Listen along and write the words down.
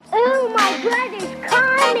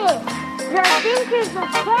I think it's a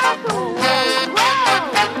fossil. Wow.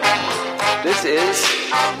 This is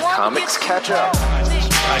Comics Catch Up.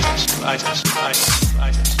 Hey,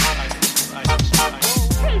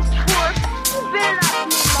 twerp, you better not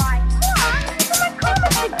be lying. Come on, these are my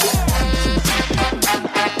comics again.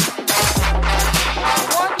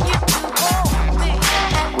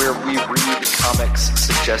 Where we read comics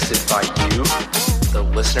suggested by you, the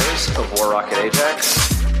listeners of War Rocket Ajax,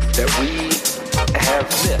 that we have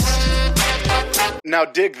missed. Now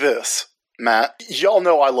dig this, Matt. Y'all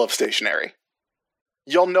know I love stationery.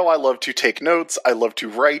 Y'all know I love to take notes, I love to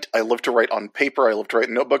write on paper, I love to write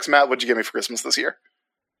in notebooks. Matt, what'd you get me for Christmas this year?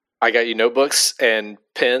 I got you notebooks and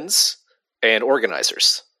pens and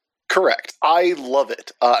organizers. Correct. I love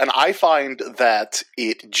it. And I find that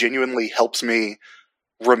it genuinely helps me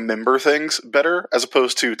remember things better as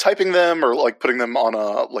opposed to typing them or like putting them on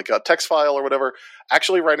a text file or whatever.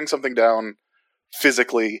 Actually writing something down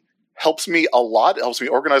physically helps me a lot. It helps me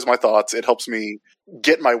organize my thoughts. It helps me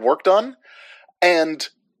get my work done. And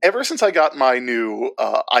ever since I got my new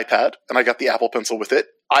iPad and I got the Apple Pencil with it,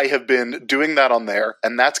 I have been doing that on there,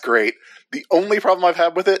 and that's great. The only problem I've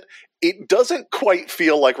had with it, it doesn't quite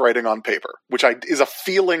feel like writing on paper, which is a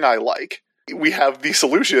feeling I like. We have the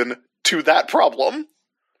solution to that problem.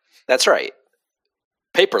 That's right.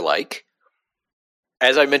 Paperlike,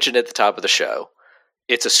 as I mentioned at the top of the show,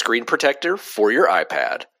 it's a screen protector for your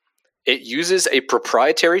iPad. It uses a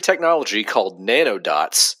proprietary technology called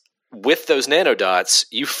nanodots. With those nanodots,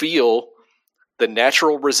 you feel the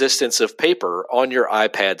natural resistance of paper on your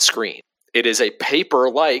iPad screen. It is a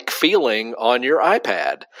paper-like feeling on your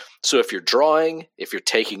iPad. So if you're drawing, if you're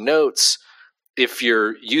taking notes, if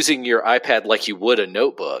you're using your iPad like you would a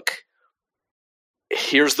notebook,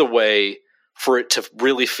 here's the way for it to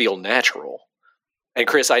really feel natural. And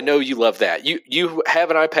Chris, I know you love that. You have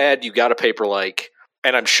an iPad, you got a Paperlike,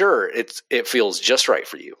 and I'm sure it feels just right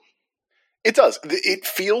for you. It does. It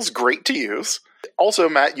feels great to use. Also,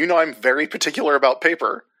 Matt, you know I'm very particular about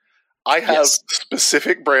paper. I have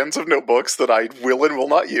specific brands of notebooks that I will and will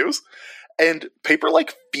not use, and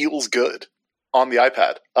Paperlike feels good on the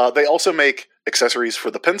iPad. They also make accessories for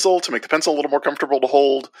the pencil to make the pencil a little more comfortable to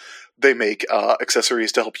hold. They make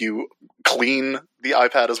accessories to help you clean the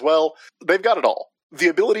iPad as well. They've got it all. The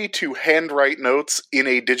ability to handwrite notes in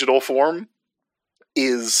a digital form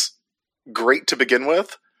is great to begin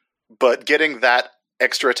with, but getting that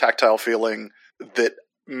extra tactile feeling that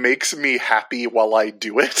makes me happy while I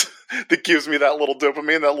do it, that gives me that little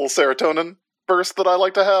dopamine, that little serotonin burst that I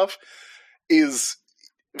like to have, is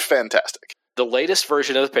fantastic. The latest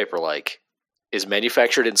version of the Paperlike is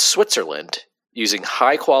manufactured in Switzerland using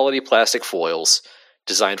high-quality plastic foils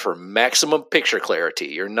designed for maximum picture clarity.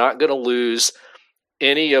 You're not going to lose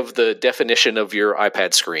any of the definition of your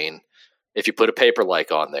iPad screen if you put a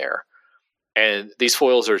Paperlike on there. And these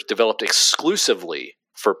foils are developed exclusively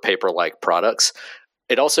for Paperlike products.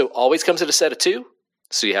 It also always comes in a set of 2,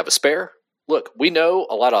 so you have a spare. Look, we know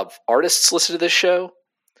a lot of artists listen to this show.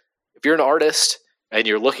 If you're an artist and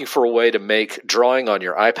you're looking for a way to make drawing on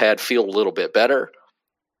your iPad feel a little bit better,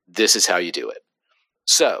 this is how you do it.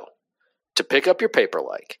 So, to pick up your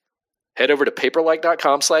Paperlike, head over to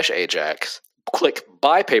paperlike.com/Ajax, click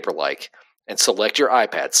Buy Paperlike, and select your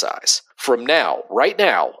iPad size. From now, right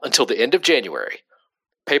now, until the end of January,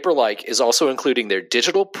 Paperlike is also including their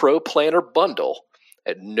Digital Pro Planner bundle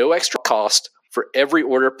at no extra cost for every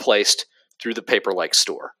order placed through the Paperlike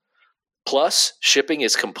store. Plus, shipping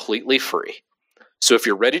is completely free. So if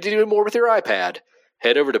you're ready to do more with your iPad,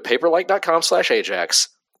 head over to paperlike.com/Ajax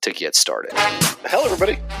to get started. Hello,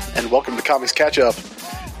 everybody, and welcome to Comics Catch Up.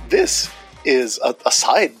 This is a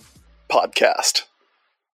side podcast,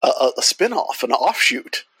 a spin-off, an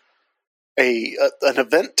offshoot, an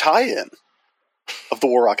event tie-in of the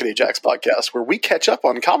War Rocket Ajax podcast, where we catch up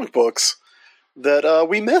on comic books that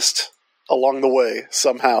we missed along the way,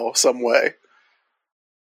 somehow, some way.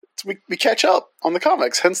 We catch up on the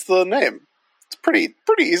comics, hence the name. It's pretty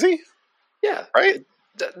easy. Yeah. Right?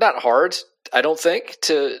 Not hard, I don't think,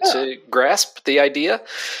 to grasp the idea.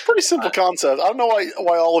 Pretty simple concept. I don't know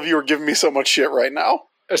why all of you are giving me so much shit right now.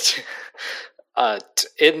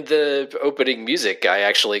 In the opening music, I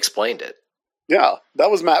actually explained it. Yeah, that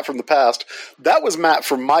was Matt from the past. That was Matt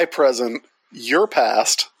from my present, your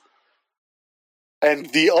past, and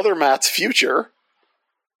the other Matt's future.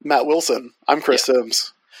 Matt Wilson. I'm Chris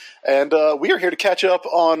Sims. And we are here to catch up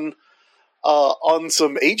on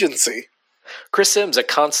some agency. Chris Sims, a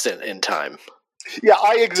constant in time. Yeah,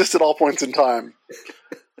 I exist at all points in time.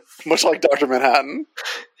 Much like Dr. Manhattan.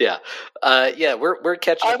 Yeah. We're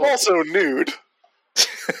catching up. I'm also nude.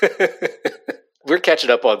 we're catching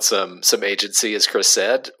up on some agency, as Chris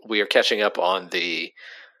said. We are catching up on the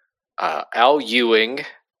Al Ewing,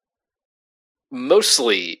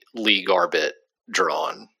 mostly Lee Garbett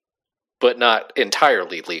drawn, but not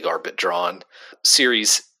entirely Lee Garbett drawn,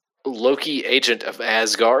 series Loki Agent of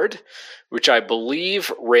Asgard, which I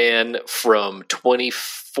believe ran from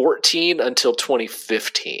 2014 until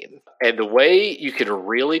 2015. And the way you can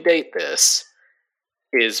really date this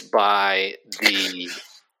is by the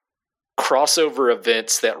crossover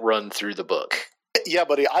events that run through the book. Yeah,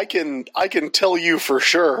 buddy, I can tell you for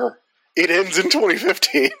sure it ends in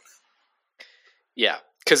 2015. Yeah,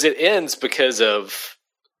 because it ends because of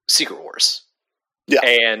Secret Wars. Yeah.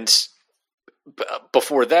 And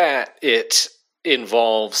before that, it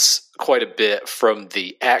involves quite a bit from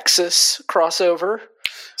the Axis crossover.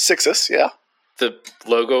 Sixus, yeah. The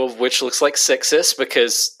logo of which looks like Sixus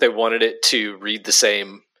because they wanted it to read the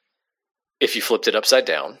same if you flipped it upside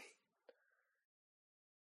down.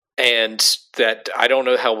 And that, I don't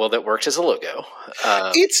know how well that worked as a logo.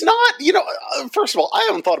 It's not, first of all, I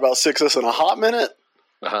haven't thought about Sixus in a hot minute.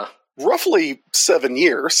 Uh-huh. Roughly 7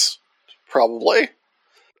 years, probably.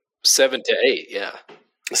 7 to 8, yeah.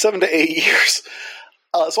 7 to 8 years.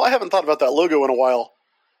 So I haven't thought about that logo in a while.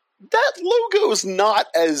 That logo's not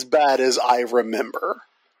as bad as I remember.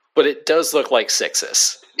 But it does look like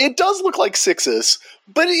Sixus. It does look like Sixus,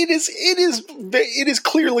 but it is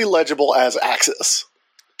clearly legible as Axis.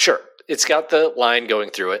 Sure. It's got the line going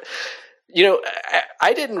through it.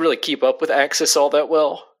 I didn't really keep up with Axis all that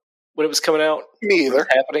well when it was coming out. Me either.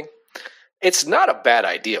 Happening. It's not a bad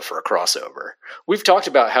idea for a crossover. We've talked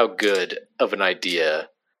about how good of an idea.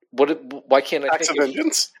 Why can't I Acts of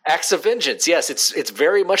Vengeance? Acts of Vengeance. Yes, it's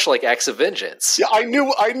very much like Acts of Vengeance. Yeah, I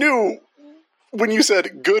knew when you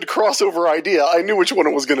said good crossover idea, I knew which one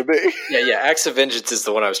it was going to be. Yeah. Acts of Vengeance is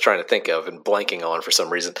the one I was trying to think of and blanking on for some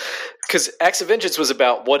reason. Because Acts of Vengeance was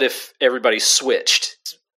about what if everybody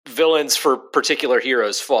switched. Villains for particular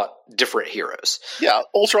heroes fought different heroes. Yeah,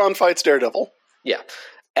 Ultron fights Daredevil. Yeah.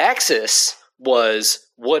 Axis was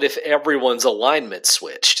what if everyone's alignment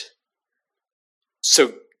switched.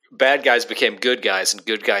 So bad guys became good guys and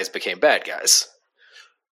good guys became bad guys.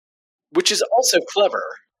 Which is also clever.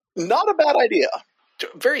 Not a bad idea.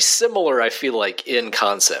 Very similar, I feel like, in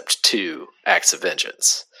concept to Acts of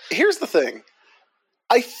Vengeance. Here's the thing.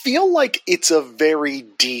 I feel like it's a very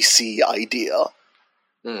DC idea.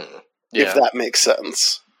 Yeah. If that makes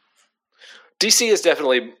sense. DC is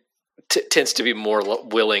definitely tends to be more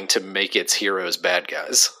willing to make its heroes bad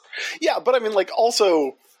guys. Yeah, but I mean,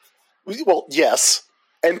 also, well, yes,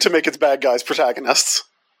 and to make its bad guys protagonists.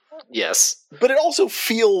 Yes. But it also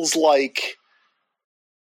feels like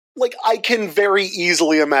I can very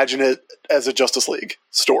easily imagine it as a Justice League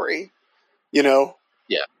story,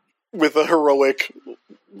 Yeah. With a heroic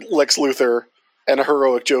Lex Luthor and a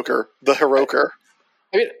heroic Joker, the Heroicer.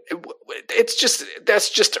 I mean, that's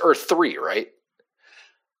just Earth 3, right?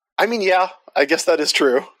 I mean, yeah, I guess that is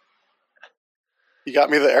true. You got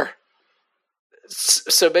me there.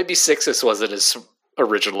 So maybe Sixus wasn't as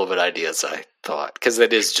original of an idea as I thought, because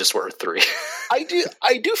that is just Earth 3. I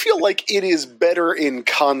do feel like it is better in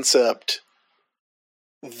concept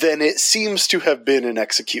than it seems to have been in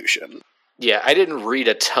execution. Yeah, I didn't read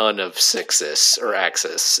a ton of Sixus or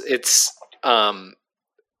Axis. It's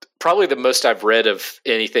probably the most I've read of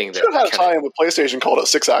anything that should have had a tie-in with PlayStation called it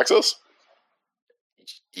Six Axis.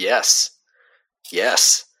 Yes.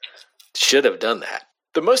 Should have done that.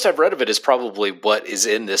 The most I've read of it is probably what is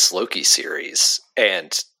in this Loki series,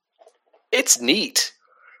 and it's neat.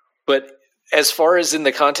 But as far as in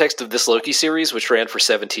the context of this Loki series, which ran for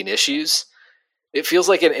 17 issues, it feels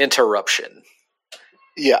like an interruption.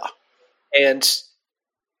 Yeah. And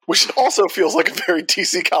which also feels like a very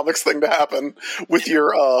DC Comics thing to happen with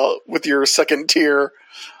your second tier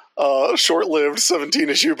short-lived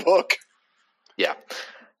 17-issue book. Yeah.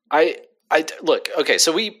 I look, okay,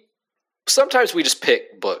 so sometimes we just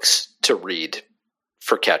pick books to read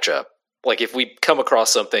for catch up. Like if we come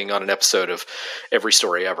across something on an episode of Every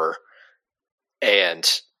Story Ever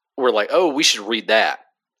and we're like, oh, we should read that.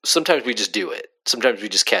 Sometimes we just do it. Sometimes we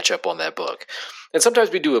just catch up on that book. And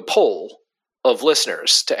sometimes we do a poll of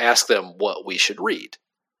listeners to ask them what we should read.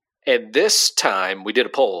 And this time we did a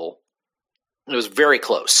poll. It was very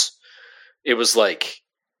close. It was like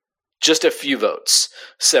just a few votes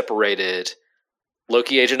separated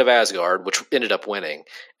Loki Agent of Asgard, which ended up winning,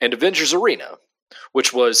 and Avengers Arena,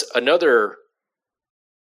 which was another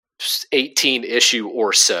 18-issue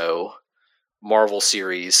or so Marvel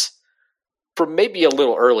series from maybe a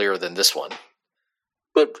little earlier than this one,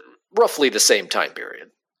 but roughly the same time period.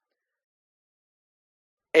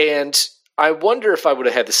 And I wonder if I would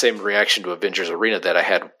have had the same reaction to Avengers Arena that I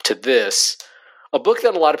had to this, a book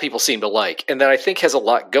that a lot of people seem to like, and that I think has a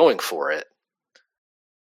lot going for it.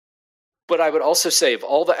 But I would also say, of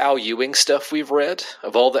all the Al Ewing stuff we've read,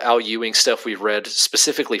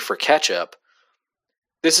 specifically for catch-up,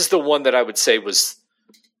 this is the one that I would say was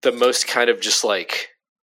the most kind of just like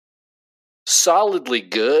solidly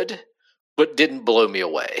good, but didn't blow me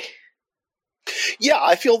away. Yeah,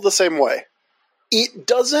 I feel the same way. It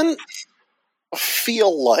doesn't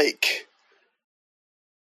feel like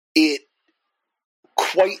it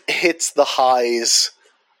quite hits the highs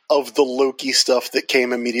of the Loki stuff that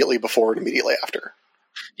came immediately before and immediately after.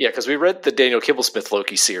 Yeah, because we read the Daniel Kibblesmith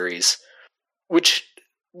Loki series, which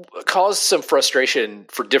caused some frustration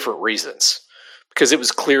for different reasons, because it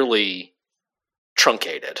was clearly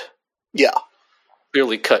truncated. Yeah.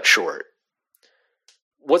 Clearly cut short.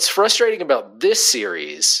 What's frustrating about this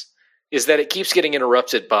series is that it keeps getting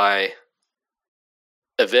interrupted by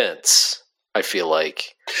events, I feel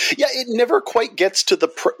like. Yeah, it never quite gets to the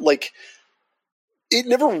it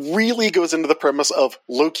never really goes into the premise of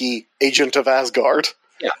Loki, agent of Asgard.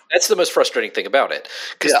 Yeah, that's the most frustrating thing about it.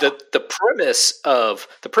 Because the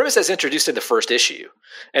premise is introduced in the first issue.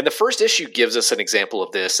 And the first issue gives us an example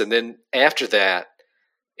of this, and then after that,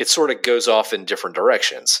 it sort of goes off in different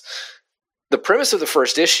directions. The premise of the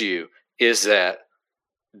first issue is that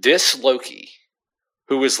this Loki,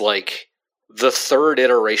 who is like the third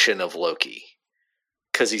iteration of Loki,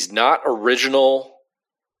 because he's not original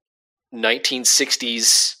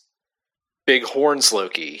 1960s Big Horns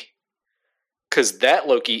Loki, because that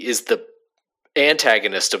Loki is the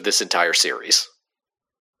antagonist of this entire series.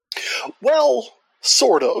 Well,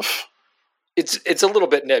 sort of. It's a little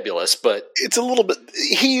bit nebulous, but it's a little bit.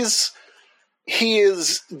 He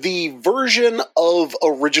is the version of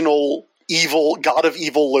original evil, god of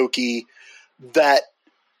evil Loki that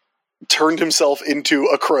turned himself into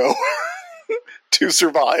a crow to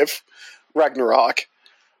survive Ragnarok,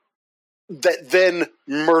 that then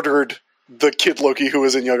murdered the kid Loki who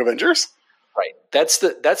was in Young Avengers. Right. That's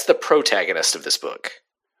the protagonist of this book.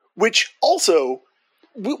 Which also,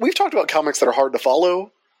 we've talked about comics that are hard to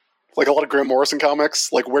follow, like a lot of Grant Morrison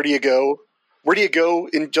comics. Like, where do you go? Where do you go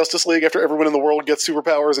in Justice League after everyone in the world gets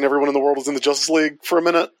superpowers and everyone in the world is in the Justice League for a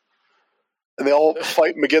minute? And they all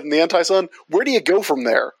fight Mageddon the Anti-Sun? Where do you go from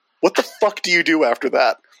there? What the fuck do you do after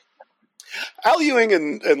that? Al Ewing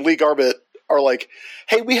and Lee Garbett are like,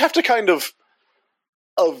 hey, we have to kind of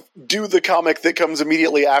do the comic that comes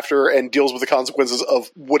immediately after and deals with the consequences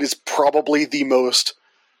of what is probably the most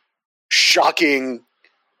shocking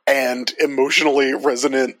and emotionally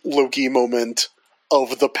resonant Loki moment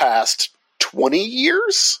of the past 20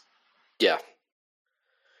 years? Yeah.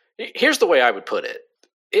 Here's the way I would put it.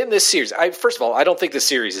 In this series, first of all, I don't think this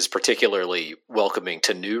series is particularly welcoming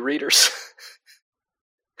to new readers.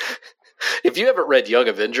 If you haven't read Young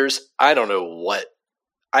Avengers, I don't know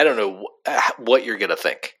what you're going to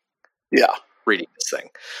think. Yeah. Reading this thing.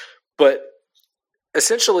 But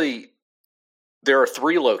essentially, there are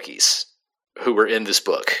 3 Lokis who were in this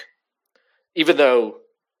book. Even though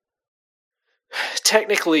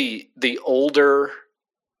technically the older,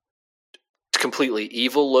 completely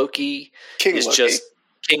evil Loki King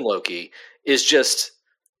Loki is just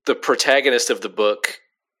the protagonist of the book,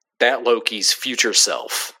 that Loki's future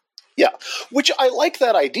self. Yeah, which I like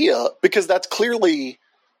that idea, because that's clearly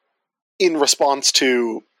in response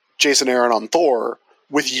to Jason Aaron on Thor,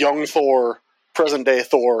 with young Thor, present-day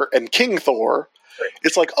Thor, and King Thor. Right.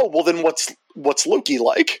 It's like, oh, well then what's Loki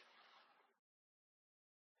like?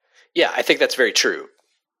 Yeah, I think that's very true.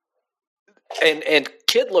 And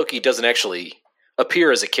Kid Loki doesn't actually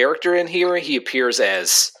appear as a character in here. He appears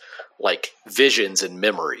as, like, visions and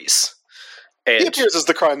memories. And he appears as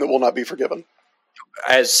the crime that will not be forgiven.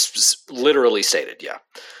 As literally stated, yeah.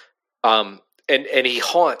 And he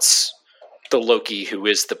haunts the Loki who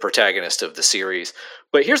is the protagonist of the series.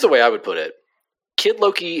 But here's the way I would put it. Kid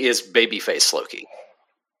Loki is babyface Loki.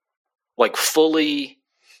 Like, fully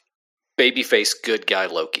babyface good guy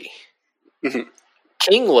Loki. Mm-hmm.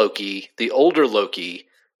 King Loki, the older Loki,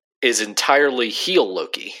 is entirely heel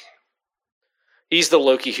Loki. He's the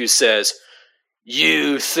Loki who says,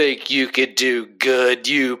 you think you could do good,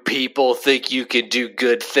 you people think you could do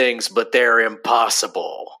good things, but they're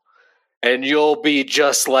impossible. And you'll be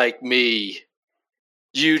just like me.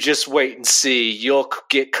 You just wait and see. You'll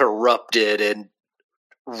get corrupted and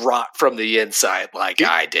rot from the inside like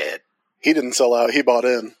I did. He didn't sell out, he bought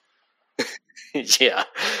in. Yeah.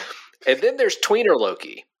 And then there's Tweener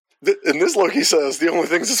Loki. And this Loki says the only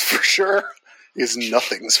things is for sure is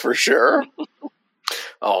nothing's for sure.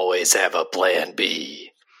 Always have a plan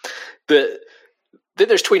B. The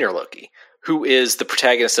there's Tweener Loki, who is the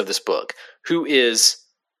protagonist of this book, who is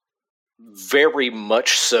very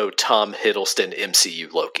much so Tom Hiddleston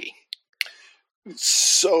MCU Loki.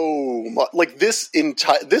 So much, like this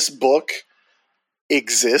book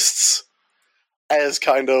exists as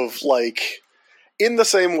kind of like in the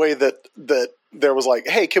same way that there was like,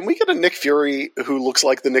 hey, can we get a Nick Fury who looks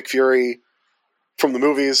like the Nick Fury from the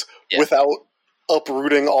movies without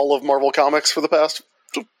uprooting all of Marvel Comics for the past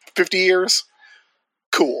 50 years?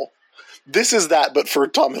 Cool. This is that, but for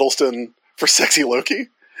Tom Hiddleston, for sexy Loki.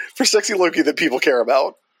 For sexy Loki that people care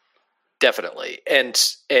about. Definitely. And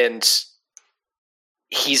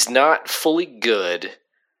he's not fully good,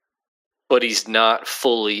 but he's not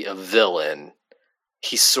fully a villain.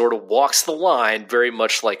 He sort of walks the line very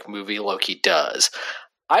much like movie Loki does.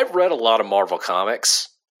 I've read a lot of Marvel comics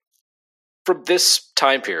from this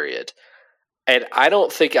time period, and I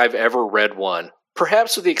don't think I've ever read one,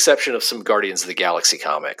 perhaps with the exception of some Guardians of the Galaxy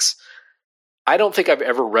comics. I don't think I've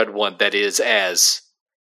ever read one that is as,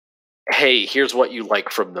 hey, here's what you like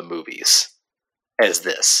from the movies, as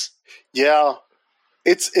this. Yeah.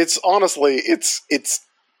 It's honestly, it's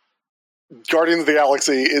Guardians of the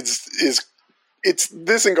Galaxy it's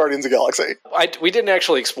this in Guardians of the Galaxy. We didn't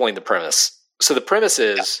actually explain the premise. So the premise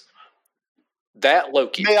is that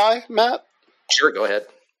Loki... May I, Matt? Sure, go ahead.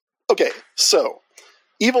 Okay, so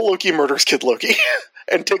evil Loki murders Kid Loki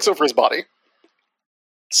and takes over his body.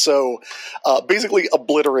 So basically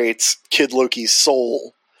obliterates Kid Loki's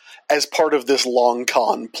soul as part of this long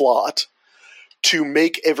con plot to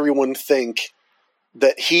make everyone think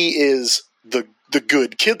that he is the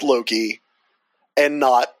good Kid Loki and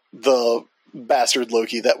not the bastard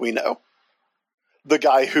Loki that we know. The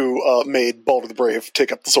guy who made Balder the Brave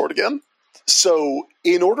take up the sword again. So,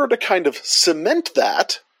 in order to kind of cement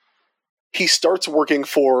that, he starts working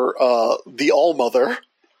for the All-Mother.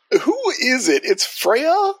 Who is it? It's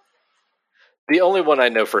Freya? The only one I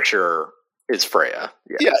know for sure is Freya.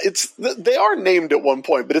 Yeah, they are named at one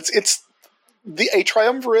point, but it's a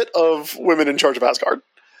triumvirate of women in charge of Asgard.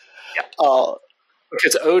 Yeah.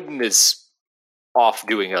 Because Odin is off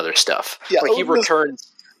doing other stuff. Yeah, like he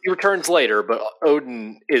returns later, but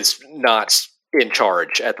Odin is not in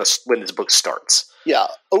charge when this book starts. Yeah,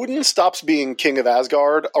 Odin stops being king of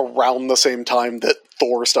Asgard around the same time that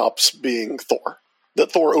Thor stops being Thor.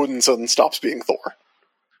 That Thor Odinson stops being Thor.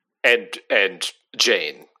 And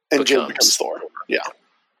Jane becomes Thor. Yeah.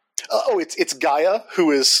 It's Gaia,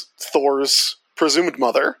 who is Thor's presumed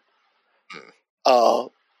mother.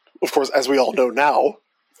 Of course, as we all know now,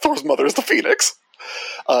 Thor's mother is the Phoenix.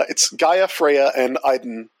 It's Gaia, Freya, and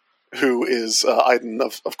Idun, who is Idun,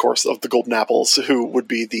 of course, of the Golden Apples, who would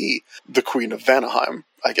be the Queen of Vanaheim,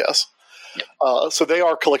 I guess. Yeah. So they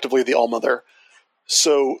are collectively the All-Mother.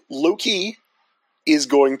 So Loki is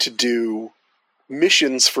going to do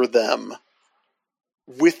missions for them,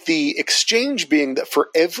 with the exchange being that for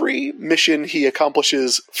every mission he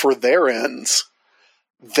accomplishes for their ends,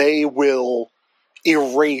 they will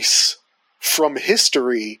erase from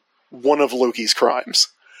history one of Loki's crimes.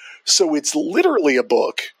 So it's literally a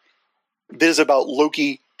book that is about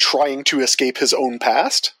Loki trying to escape his own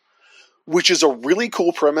past, which is a really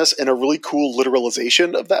cool premise and a really cool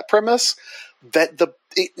literalization of that premise that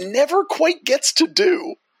it never quite gets to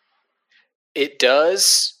do. It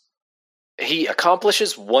does. He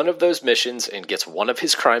accomplishes one of those missions and gets one of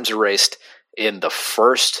his crimes erased in the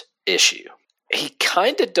first issue. He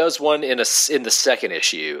kind of does one in the second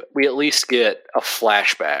issue. We at least get a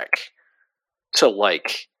flashback to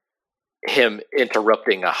like him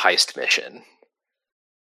interrupting a heist mission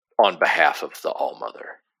on behalf of the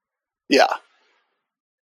All-Mother. Yeah.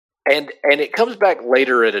 And it comes back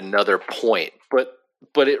later at another point,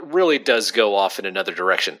 but it really does go off in another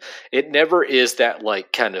direction. It never is that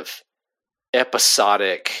like kind of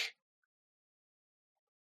episodic,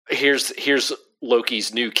 here's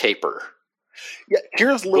Loki's new caper. Yeah,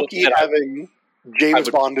 here's Loki having James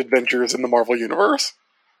Bond adventures in the Marvel Universe.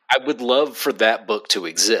 I would love for that book to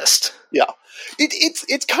exist. Yeah.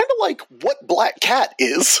 It's kind of like what Black Cat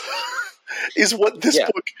is what this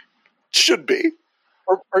book should be.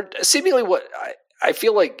 Or seemingly what I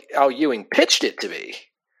feel like Al Ewing pitched it to be.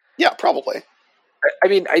 Yeah, probably. I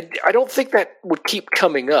mean, I don't think that would keep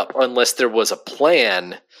coming up unless there was a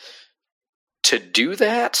plan to do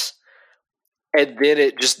that, and then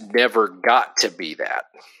it just never got to be that.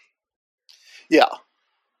 Yeah.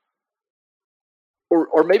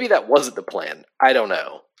 Or maybe that wasn't the plan. I don't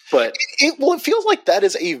know. But it feels like that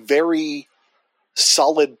is a very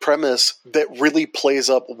solid premise that really plays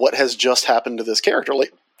up what has just happened to this character.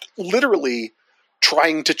 Like, literally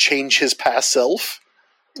trying to change his past self,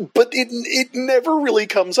 but it never really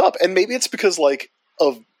comes up. And maybe it's because, like,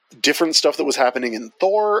 of different stuff that was happening in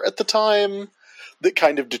Thor at the time that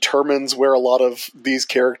kind of determines where a lot of these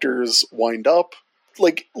characters wind up.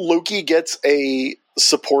 Like, Loki gets a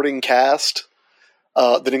supporting cast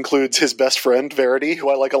that includes his best friend, Verity, who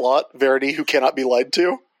I like a lot. Verity, who cannot be lied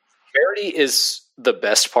to. Verity is the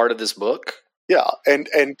best part of this book. Yeah, and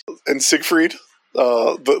Siegfried,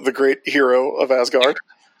 the great hero of Asgard.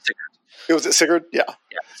 Sigurd. Was it Sigurd? Yeah.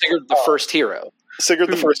 Sigurd, the first hero. Sigurd,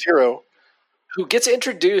 the first hero. Who gets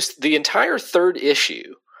introduced, the entire third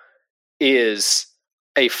issue is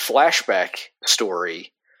a flashback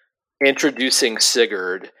story introducing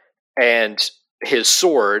Sigurd and his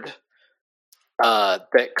sword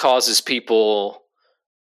that causes people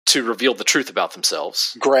to reveal the truth about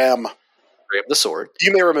themselves. Graham the sword.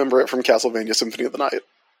 You may remember it from Castlevania Symphony of the Night.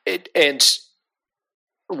 And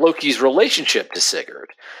Loki's relationship to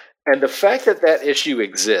Sigurd. And the fact that that issue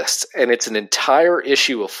exists, and it's an entire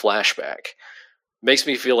issue of flashback, makes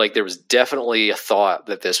me feel like there was definitely a thought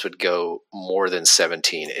that this would go more than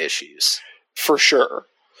 17 issues. For sure.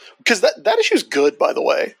 Because that issue's good, by the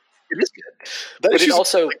way. It is good. That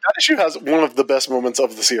issue has one of the best moments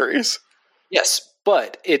of the series. Yes,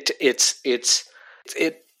 but it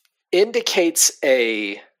indicates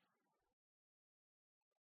a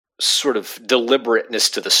sort of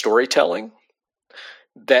deliberateness to the storytelling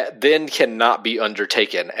that then cannot be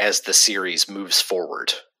undertaken as the series moves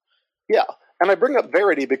forward. Yeah, and I bring up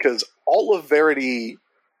Verity because all of Verity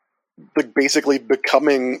basically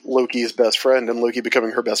becoming Loki's best friend and Loki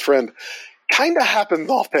becoming her best friend kind of happens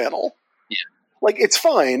off panel. Yeah. Like, it's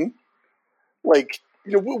fine. Like,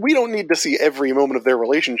 you know, we don't need to see every moment of their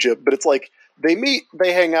relationship, but it's like they meet,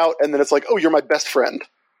 they hang out, and then it's like, oh, you're my best friend.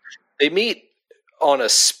 They meet on a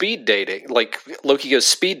speed dating, like Loki goes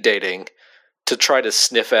speed dating to try to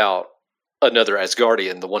sniff out another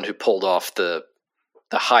Asgardian, the one who pulled off the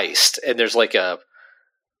heist. And there's like an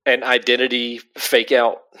identity fake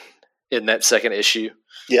out in that second issue.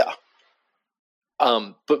 Yeah.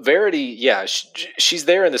 But Verity, yeah, she's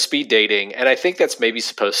there in the speed dating, and I think that's maybe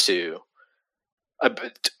supposed to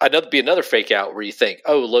be another fake out where you think,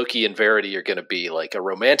 oh, Loki and Verity are going to be like a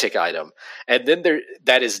romantic item, and then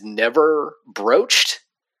that is never broached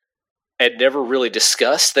and never really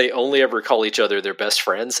discussed. They only ever call each other their best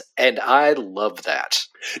friends, and I love that.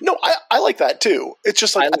 No, I like that too. It's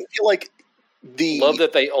just like I feel like love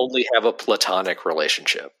that they only have a platonic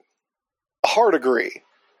relationship. Hard agree.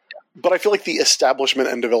 But I feel like the establishment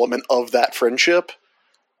and development of that friendship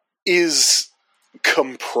is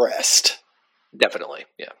compressed. Definitely,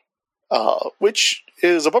 yeah. Which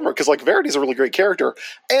is a bummer, because, like, Verity's a really great character.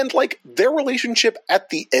 And, like, their relationship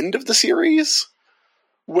at the end of the series,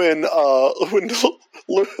 when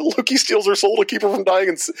Loki steals her soul to keep her from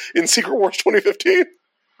dying in Secret Wars 2015,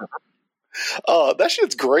 that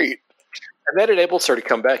shit's great. And that enables her to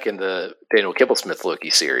come back in the Daniel Kibblesmith Loki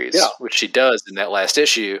series, which she does in that last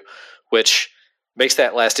issue, which makes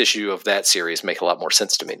that last issue of that series make a lot more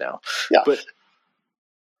sense to me now. Yeah. But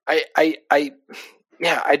I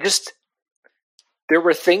just, there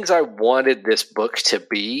were things I wanted this book to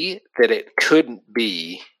be that it couldn't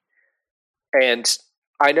be. And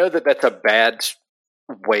I know that that's a bad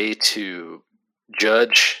way to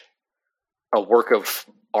judge a work of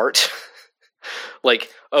art.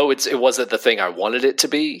 Like, oh, it wasn't the thing I wanted it to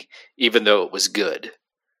be, even though it was good.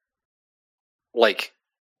 Like,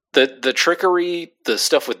 the trickery, the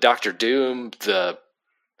stuff with Doctor Doom, the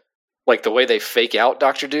way they fake out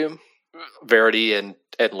Doctor Doom, Verity and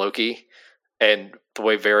Loki, and the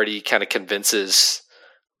way Verity kind of convinces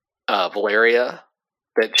Valeria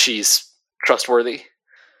that she's trustworthy.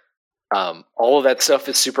 All of that stuff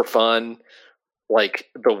is super fun.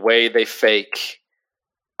 Like, the way they fake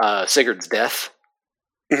Sigurd's death,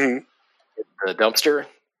 mm-hmm. The dumpster.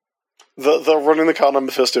 The running the con on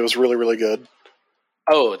Mephisto is really, really good.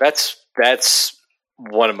 Oh, that's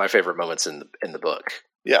one of my favorite moments in the book.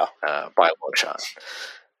 Yeah, by a long shot.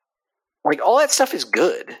 Like, all that stuff is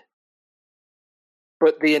good,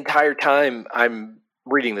 but the entire time I'm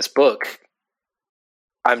reading this book,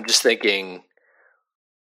 I'm just thinking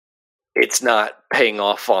it's not paying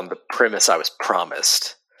off on the premise I was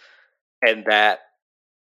promised, and that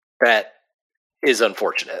is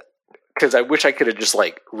unfortunate, because I wish I could have just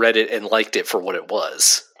like read it and liked it for what it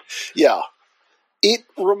was. Yeah. It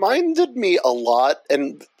reminded me a lot,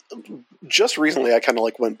 and just recently I kind of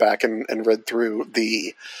like went back and read through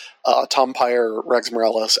the Tom Peyer, Rags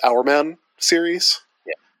Morales, Our Man series,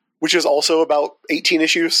 which is also about 18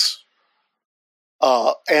 issues,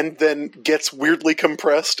 and then gets weirdly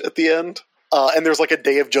compressed at the end. And there's like a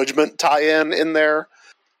Day of Judgment tie-in in there.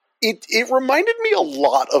 It reminded me a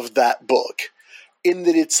lot of that book, in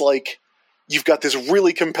that it's like you've got this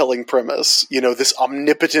really compelling premise. This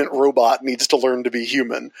omnipotent robot needs to learn to be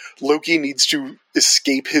human. Loki needs to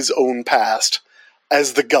escape his own past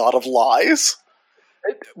as the god of lies.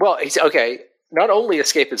 Well, he's okay. Not only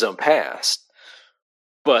escape his own past,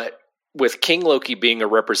 but with King Loki being a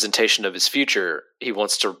representation of his future, he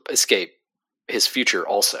wants to escape his future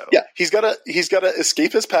also. Yeah, he's gotta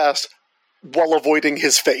escape his past while avoiding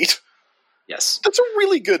his fate. Yes. That's a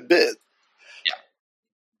really good bit. Yeah.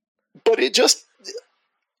 But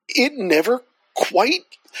it never quite,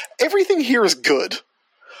 everything here is good,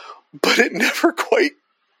 but it never quite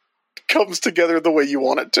comes together the way you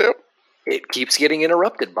want it to. It keeps getting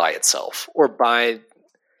interrupted by itself, or by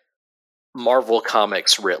Marvel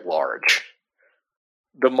Comics writ large.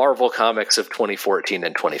 The Marvel Comics of 2014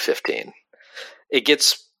 and 2015. It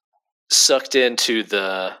gets sucked into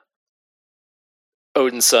the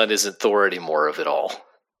Odin's son isn't Thor anymore of it all.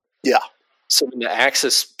 Yeah. So in the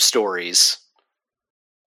Axis stories,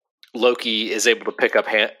 Loki is able to pick up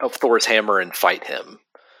Thor's hammer and fight him.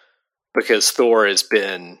 Because Thor has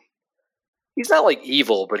been... He's not like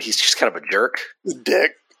evil, but he's just kind of a jerk.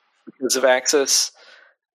 Dick. Because of Axis.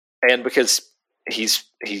 And because he's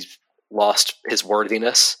lost his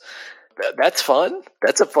worthiness. That's fun.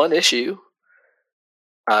 That's a fun issue.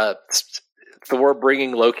 Thor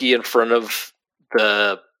bringing Loki in front of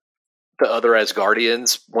the other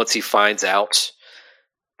Asgardians once he finds out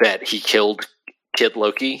that he killed Kid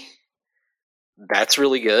Loki. That's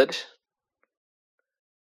really good.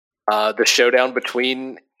 The showdown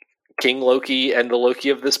between King Loki and the Loki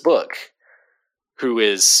of this book, who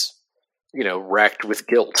is, racked with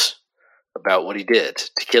guilt about what he did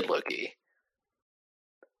to Kid Loki.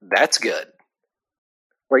 That's good.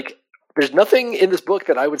 Like, there's nothing in this book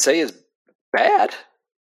that I would say is bad.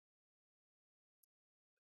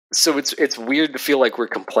 So it's weird to feel like we're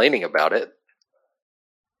complaining about it.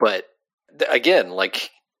 But again, like,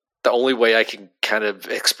 the only way I can kind of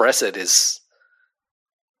express it is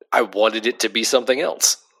I wanted it to be something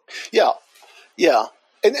else. Yeah. Yeah.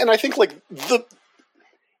 And I think, like,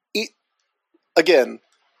 again,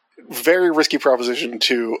 very risky proposition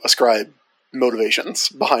to ascribe motivations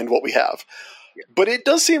behind what we have. Yeah. But it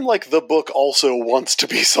does seem like the book also wants to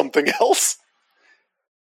be something else.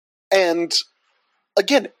 And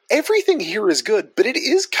again, everything here is good, but it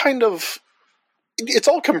is kind of... It's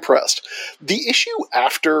all compressed. The issue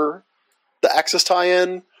after the Axis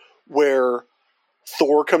tie-in, where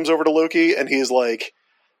Thor comes over to Loki and he's like,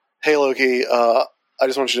 "Hey Loki, I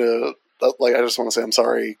just want you to... I just want to say I'm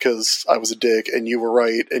sorry because I was a dick and you were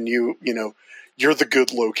right and you're the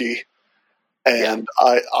good Loki and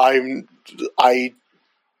yeah. I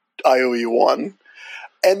owe you one."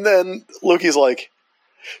 And then Loki's like,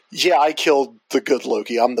 "Yeah, I killed the good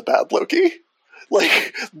Loki. I'm the bad Loki."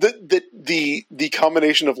 Like the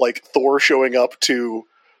combination of like Thor showing up to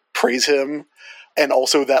praise him and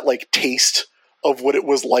also that like taste of what it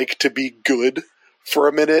was like to be good for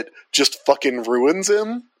a minute just fucking ruins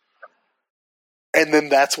him. And then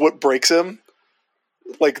that's what breaks him.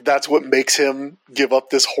 Like, that's what makes him give up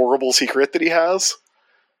this horrible secret that he has.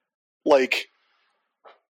 Like,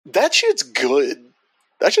 that shit's good.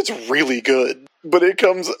 That shit's really good. But it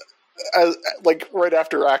comes as, like, right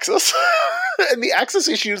after Axis. And the Axis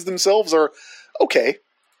issues themselves are okay.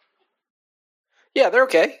 Yeah, they're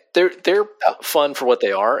okay. They're fun for what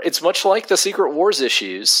they are. It's much like the Secret Wars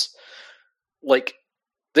issues. Like,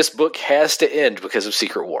 this book has to end because of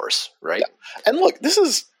Secret Wars, right? Yeah. And look,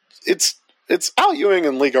 it's Al Ewing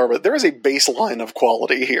and Lee Garbett. There is a baseline of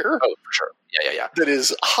quality here. Oh, for sure. Yeah. That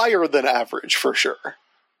is higher than average, for sure.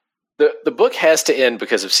 The book has to end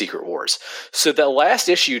because of Secret Wars. So the last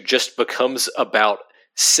issue just becomes about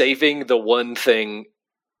saving the one thing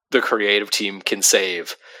the creative team can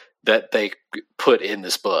save that they put in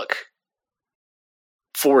this book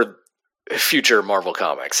for future Marvel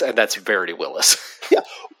Comics, and that's Verity Willis. Yeah.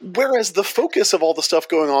 Whereas the focus of all the stuff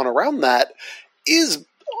going on around that is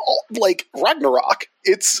like Ragnarok.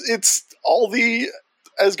 It's all the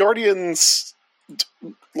Asgardians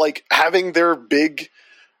like having their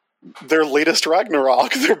latest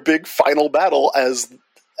Ragnarok, their big final battle as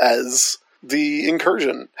the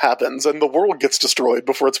incursion happens and the world gets destroyed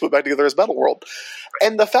before it's put back together as Battleworld.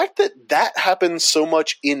 And the fact that happens so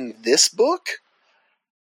much in this book,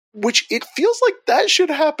 which it feels like that should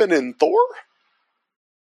happen in Thor.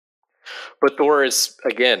 But Thor is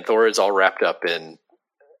all wrapped up in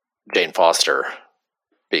Jane Foster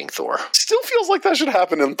being Thor. Still feels like that should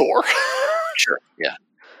happen in Thor. Sure, yeah.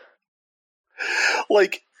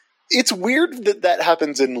 Like, it's weird that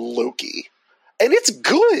happens in Loki. And it's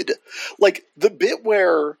good. Like, the bit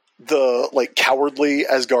where the, like, cowardly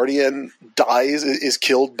Asgardian dies, is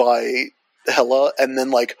killed by Hela and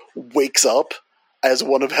then like wakes up as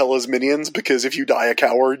one of Hela's minions because if you die a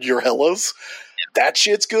coward, you're Hela's. That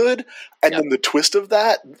shit's good. And then the twist of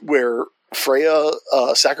that, where Freya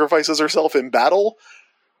sacrifices herself in battle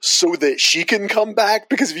so that she can come back,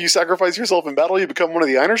 because if you sacrifice yourself in battle, you become one of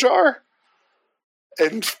the Einarjar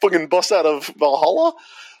and fucking bust out of Valhalla.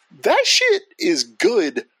 That shit is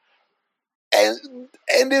good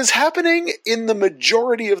and is happening in the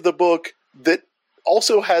majority of the book that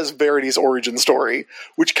also has Verity's origin story,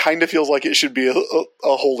 which kind of feels like it should be a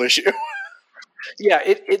whole issue. Yeah,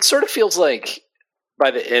 it sort of feels like by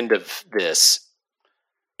the end of this,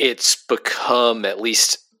 it's become at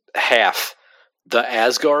least half the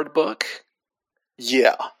Asgard book.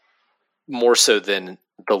 Yeah. More so than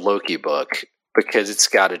the Loki book, because it's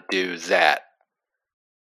got to do that.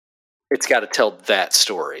 It's got to tell that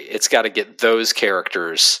story. It's got to get those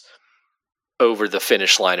characters over the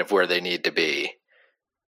finish line of where they need to be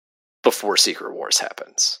before Secret Wars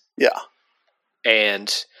happens. Yeah.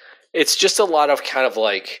 And it's just a lot of kind of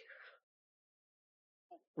like,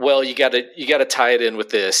 well, you got to tie it in with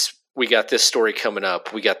this. We got this story coming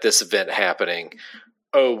up. We got this event happening.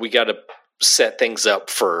 Oh, we got to set things up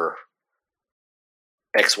for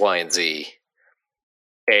X, Y, and Z.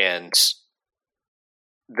 And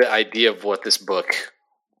the idea of what this book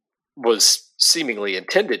was seemingly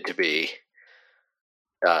intended to be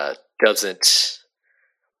doesn't.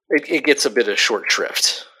 It gets a bit of short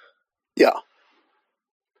shrift. Yeah.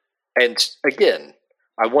 And again,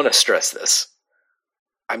 I want to stress this.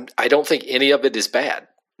 I don't think any of it is bad.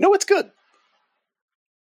 No, it's good.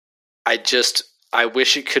 I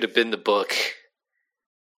wish it could have been the book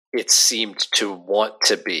it seemed to want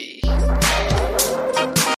to be.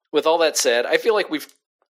 With all that said, I feel like we've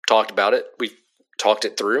talked about it. We've talked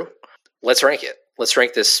it through. Let's rank it. Let's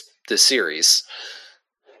rank this series.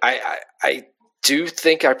 I do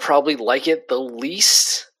think I probably like it the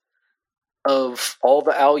least of all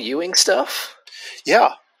the Al Ewing stuff.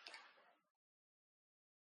 Yeah.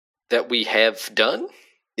 That we have done.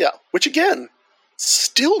 Yeah, which again,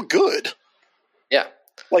 still good. Yeah.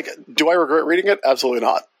 Like, do I regret reading it? Absolutely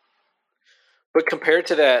not. But compared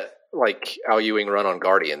to that, like, Al Ewing run on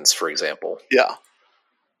Guardians, for example. Yeah.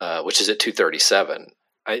 Which is at 237.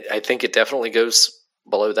 I think it definitely goes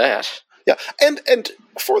below that. Yeah, and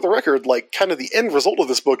for the record, like, kind of the end result of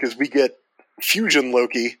this book is we get Fusion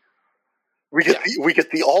Loki. We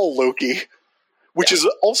get the All Loki, which is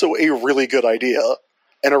also a really good idea.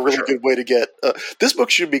 And a really good way to get... this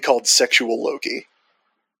book should be called Sexual Loki.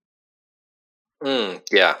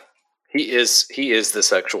 Yeah. He is the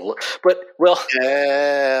sexual... But, well...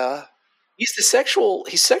 Yeah. He's sexual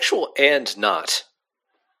and not.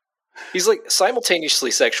 He's, like,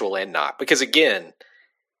 simultaneously sexual and not. Because, again,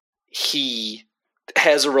 he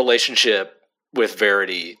has a relationship with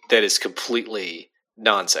Verity that is completely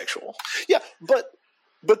non-sexual. Yeah,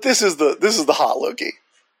 but this is the hot Loki.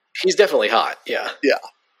 He's definitely hot, yeah. Yeah.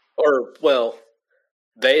 Or, well,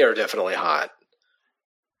 they are definitely hot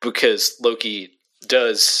because Loki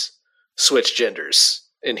does switch genders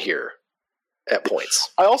in here at points.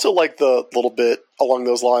 I also like the little bit along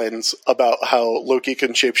those lines about how Loki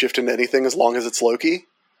can shapeshift into anything as long as it's Loki,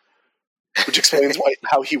 which explains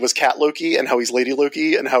how he was Cat Loki and how he's Lady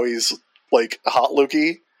Loki and how he's, like, hot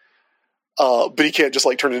Loki, but he can't just,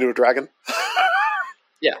 like, turn into a dragon.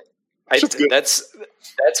 Yeah. That's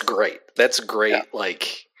great. That's great, yeah.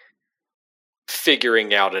 Like,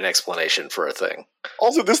 figuring out an explanation for a thing.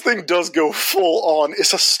 Also, this thing does go full on.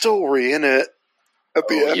 It's a story, in it at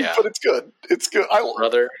the end, but it's good. It's good. I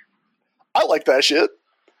like that shit.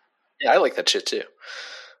 Yeah, I like that shit too.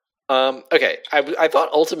 Okay, I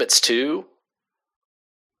thought Ultimates 2,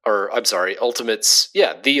 or I'm sorry, Ultimates,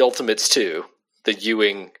 the Ultimates 2, the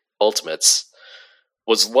Ewing Ultimates,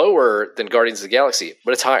 was lower than Guardians of the Galaxy,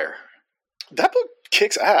 but it's higher. That book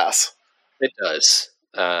kicks ass. It does.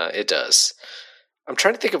 It does. I'm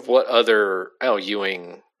trying to think of what other Al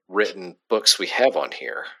Ewing written books we have on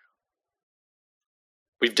here.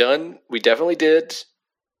 We definitely did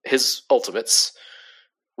his Ultimates.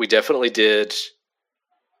 We definitely did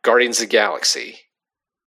Guardians of the Galaxy.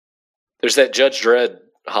 There's that Judge Dredd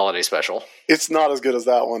holiday special. It's not as good as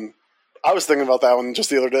that one. I was thinking about that one just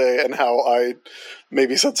the other day and how I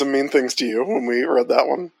maybe said some mean things to you when we read that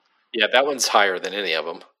one. Yeah, that one's higher than any of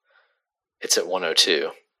them. It's at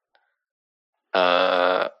 102.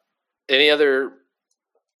 Any other...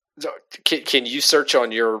 Can you search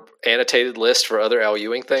on your annotated list for other Al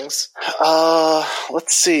Ewing things?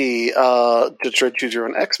 Let's see. Judge Dredd Choose Your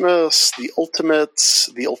Own Xmas, The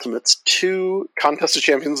Ultimates 2, Contest of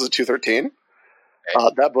Champions is at 213.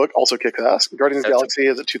 Okay. That book also kicks ass. Guardians of the Galaxy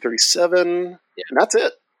is at 237. Yeah. And that's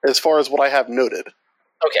it. as far as what I have noted.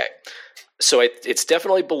 Okay. So it's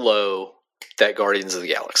definitely below that Guardians of the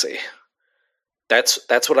Galaxy. That's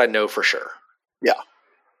what I know for sure. Yeah.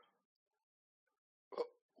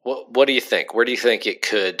 What do you think? Where do you think it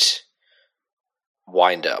could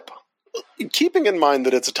wind up? Keeping in mind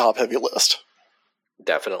that it's a top-heavy list.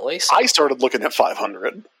 Definitely. I started looking at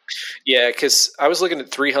 500. Yeah, because I was looking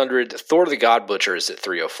at 300. Thor the God Butcher is at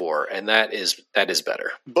 304, and that is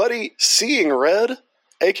better. Buddy, Seeing Red,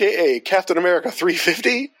 a.k.a. Captain America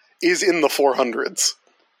 350, is in the 400s.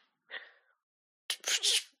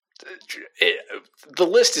 The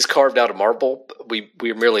list is carved out of marble.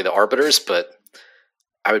 We're merely the arbiters, but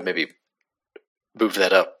I would maybe move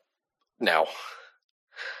that up now.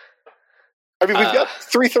 I mean, we've got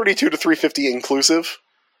 332 to 350 inclusive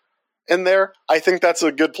in there. I think that's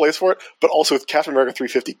a good place for it. But also, Captain America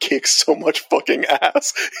 350 kicks so much fucking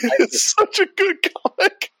ass. It's such a good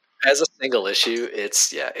comic. As a single issue,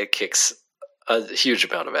 it kicks a huge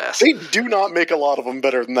amount of ass. They do not make a lot of them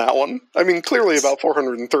better than that one. I mean, clearly about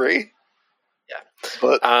 403. Yeah.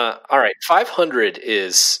 But all right, 500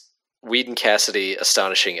 is Whedon Cassidy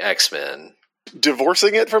Astonishing X-Men.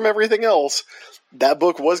 Divorcing it from everything else, that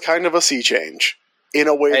book was kind of a sea change in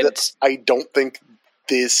a way that I don't think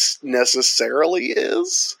this necessarily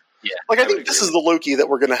is. Yeah, like I think this is the Loki that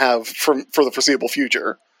we're going to have for the foreseeable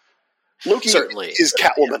future. Loki certainly is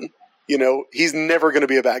Catwoman. Yeah. You know, he's never going to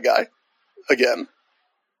be a bad guy again.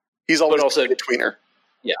 He's always also a tweener.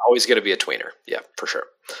 Yeah, always going to be a tweener. Yeah, for sure.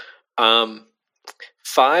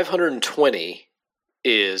 520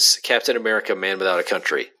 is Captain America: Man Without a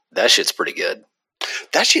Country. That shit's pretty good.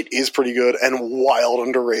 That shit is pretty good and wild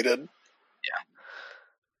underrated.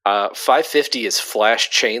 Yeah. 550 is Flash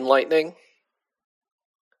Chain Lightning.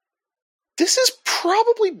 This is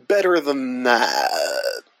probably better than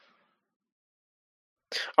that.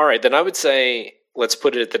 All right, then I would say let's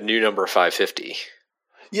put it at the new number 550.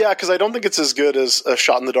 Yeah, because I don't think it's as good as A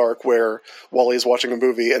Shot in the Dark, where Wally is watching a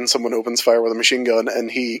movie and someone opens fire with a machine gun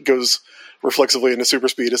and he goes reflexively into super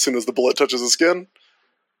speed as soon as the bullet touches his skin.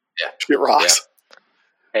 Yeah. It rocks.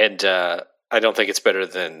 Yeah. And I don't think it's better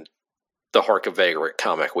than the Hark of Vagrant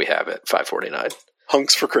comic we have at 549.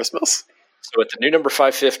 Hunks for Christmas. So at the new number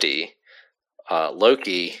 550,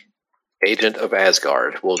 Loki, Agent of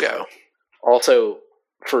Asgard, will go. Also,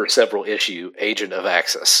 for several issue, Agent of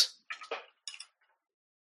Axis.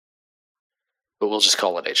 But we'll just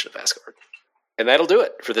call it Agent of Asgard. And that'll do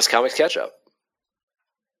it for this comics catch-up.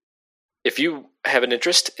 If you have an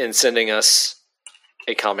interest in sending us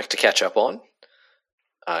a comic to catch up on,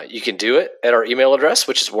 you can do it at our email address,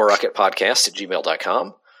 which is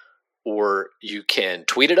warrocketpodcast@gmail.com, or you can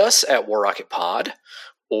tweet at us at warrocketpod,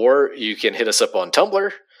 or you can hit us up on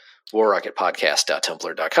Tumblr,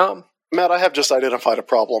 warrocketpodcast.tumblr.com. Matt, I have just identified a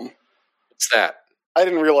problem. What's that? I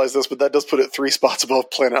didn't realize this, but that does put it 3 spots above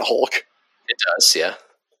Planet Hulk. It does, yeah.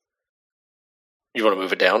 You want to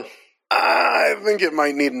move it down? I think it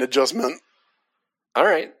might need an adjustment. All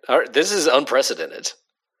right. This is unprecedented.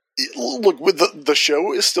 Look, with the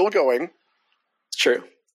show is still going. It's true.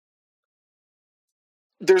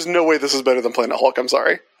 There's no way this is better than Planet Hulk. I'm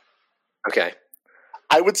sorry. Okay.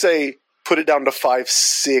 I would say put it down to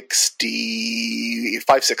 560.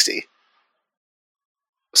 560.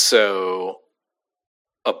 So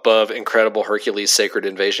above Incredible Hercules Sacred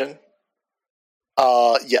Invasion?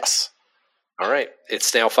 Yes. All right.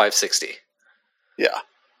 It's now 560. Yeah.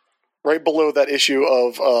 Right below that issue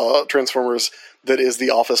of Transformers that is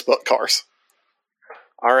The Office but Cars.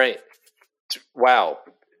 All right. Wow.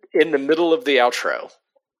 In the middle of the outro,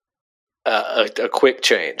 a quick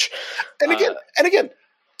change. And again,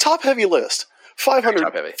 top heavy list. 500.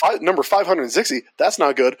 Top heavy. Number 560. That's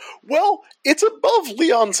not good. Well, it's above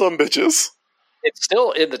Leon Sumbitches. It's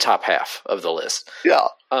still in the top half of the list. Yeah.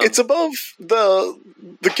 It's above the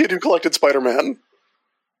kid who collected Spider-Man.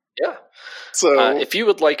 Yeah. So if you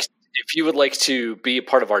would like to be a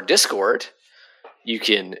part of our Discord, you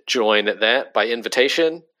can join that by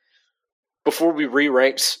invitation. Before we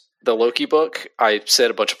re-ranked the Loki book, I said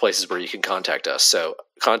a bunch of places where you can contact us. So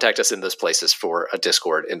contact us in those places for a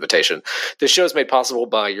Discord invitation. This show is made possible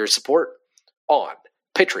by your support on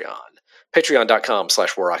Patreon.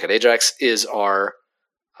 Patreon.com/WarRocketAjax is our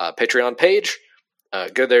Patreon page.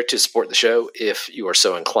 Go there to support the show if you are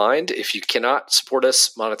so inclined. If you cannot support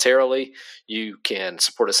us monetarily, you can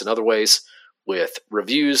support us in other ways with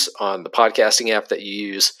reviews on the podcasting app that you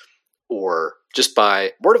use, or just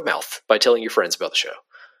by word of mouth by telling your friends about the show.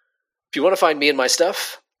 If you want to find me and my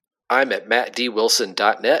stuff, I'm at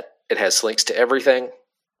mattdwilson.net. It has links to everything: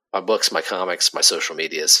 my books, my comics, my social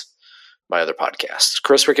medias, my other podcasts.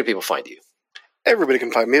 Chris, where can people find you? Everybody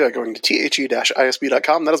can find me by going to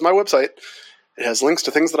the-isb.com. That is my website. It has links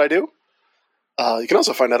to things that I do. You can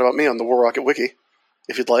also find out about me on the War Rocket Wiki,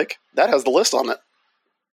 if you'd like. That has the list on it.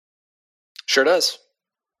 Sure does.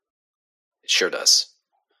 It sure does.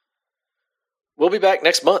 We'll be back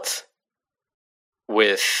next month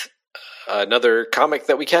with another comic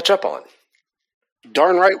that we catch up on.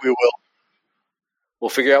 Darn right we will. We'll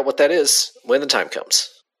figure out what that is when the time comes.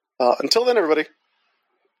 Until then, everybody,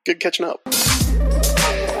 good catching up.